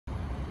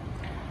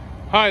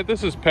Hi,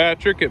 this is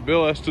Patrick at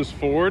Bill Estes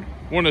Ford.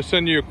 Want to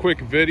send you a quick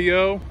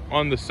video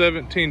on the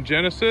 17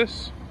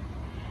 Genesis.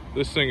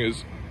 This thing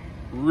is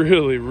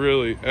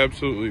really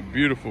absolutely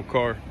beautiful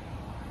car.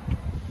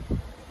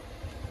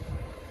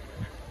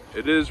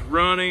 It is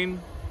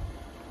running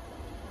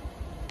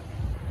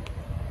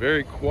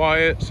very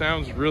quiet,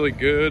 sounds really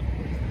good.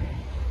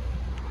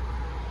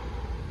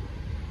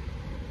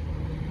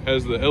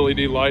 Has the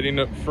LED lighting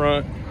up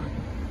front.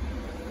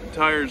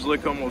 Tires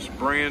look almost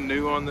brand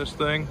new on this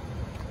thing.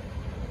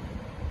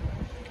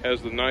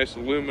 Has the nice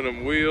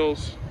aluminum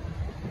wheels.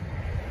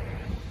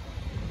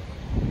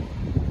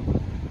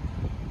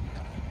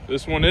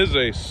 This one is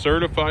a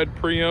certified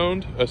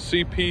pre-owned, a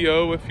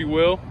CPO if you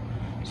will.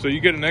 So you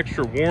get an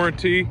extra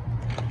warranty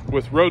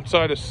with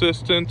roadside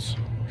assistance,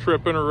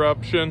 trip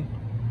interruption.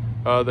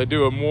 They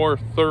do a more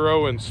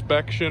thorough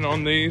inspection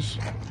on these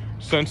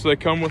since they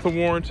come with a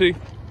warranty.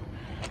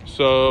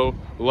 So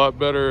a lot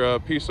better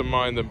peace of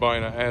mind than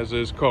buying an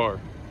as-is car.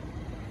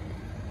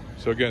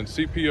 So again,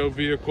 CPO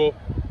vehicle.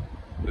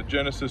 The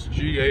Genesis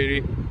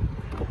G80,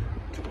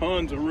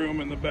 tons of room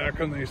in the back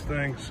on these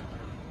things.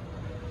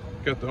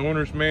 Got the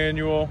owner's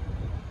manual.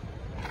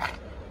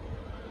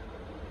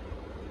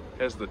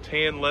 Has the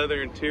tan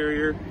leather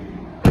interior.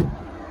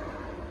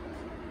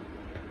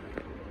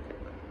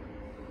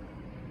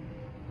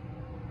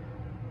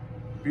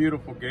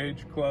 Beautiful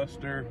gauge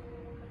cluster.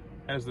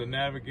 Has the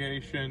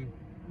navigation,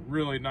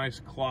 really nice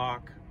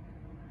clock.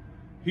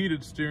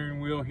 Heated steering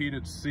wheel,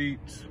 heated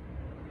seats.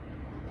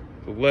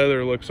 The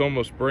leather looks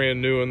almost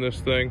brand new in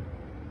this thing.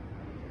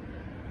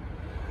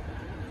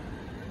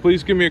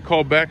 Please give me a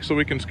call back so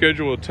we can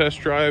schedule a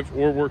test drive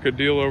or work a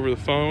deal over the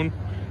phone.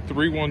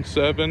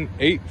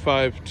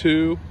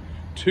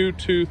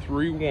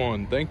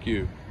 317-852-2231. Thank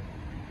you.